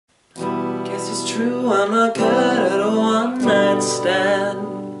true, I'm not good at a one-night stand,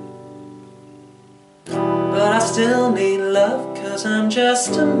 but I still need love, 'cause I'm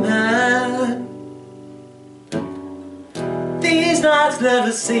just a man. These nights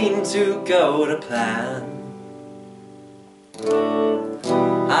never seem to go to plan.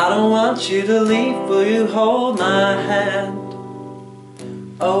 I don't want you to leave, will you hold my hand?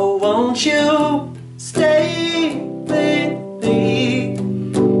 Oh, won't you stay with me?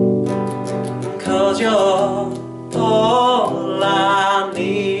 'Cause you're all I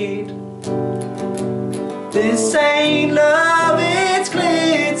need. This ain't love, it's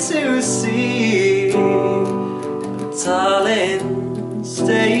clear to see, but darling,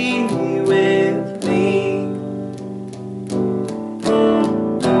 stay with me.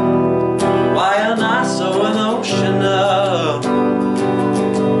 Why am I so emotional?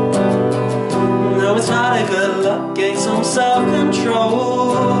 No, it's not a good look, gain some self-control.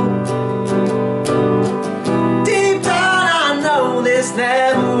 Deep down I know this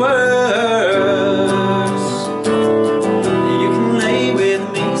never works. You can lay with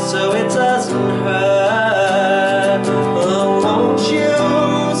me so it doesn't hurt. Oh, won't you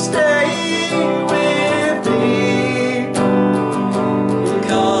stay with me?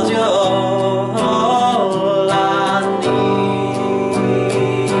 'Cause you're all I need.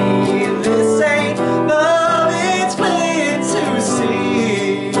 This ain't love, it's clear to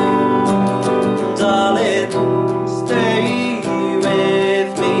see. Darling, stay with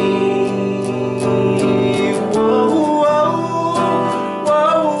me. Whoa, whoa,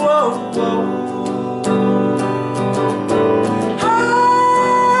 whoa, whoa, whoa.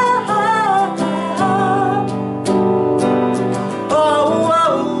 Ah, ah, ah. Oh,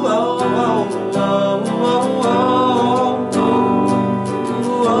 oh, oh, oh, oh, oh.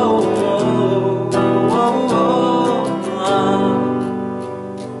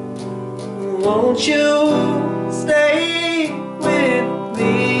 Won't you stay with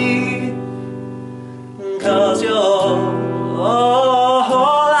me? 'Cause you're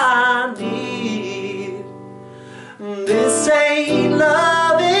all I need. This ain't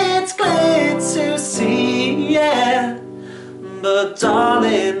love, it's clear to see, yeah, but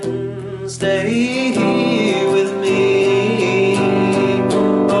darling, stay with me.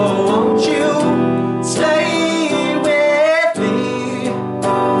 Oh, won't you stay with me?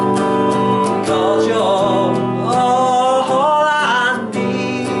 'Cause you're all I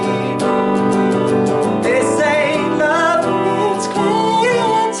need. This ain't love, it's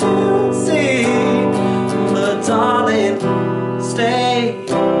clear to see, but darling, stay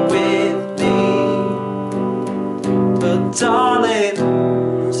with me. But darling,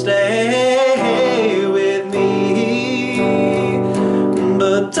 stay with me.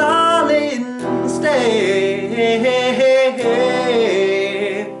 But darling, stay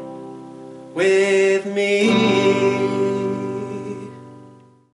with me.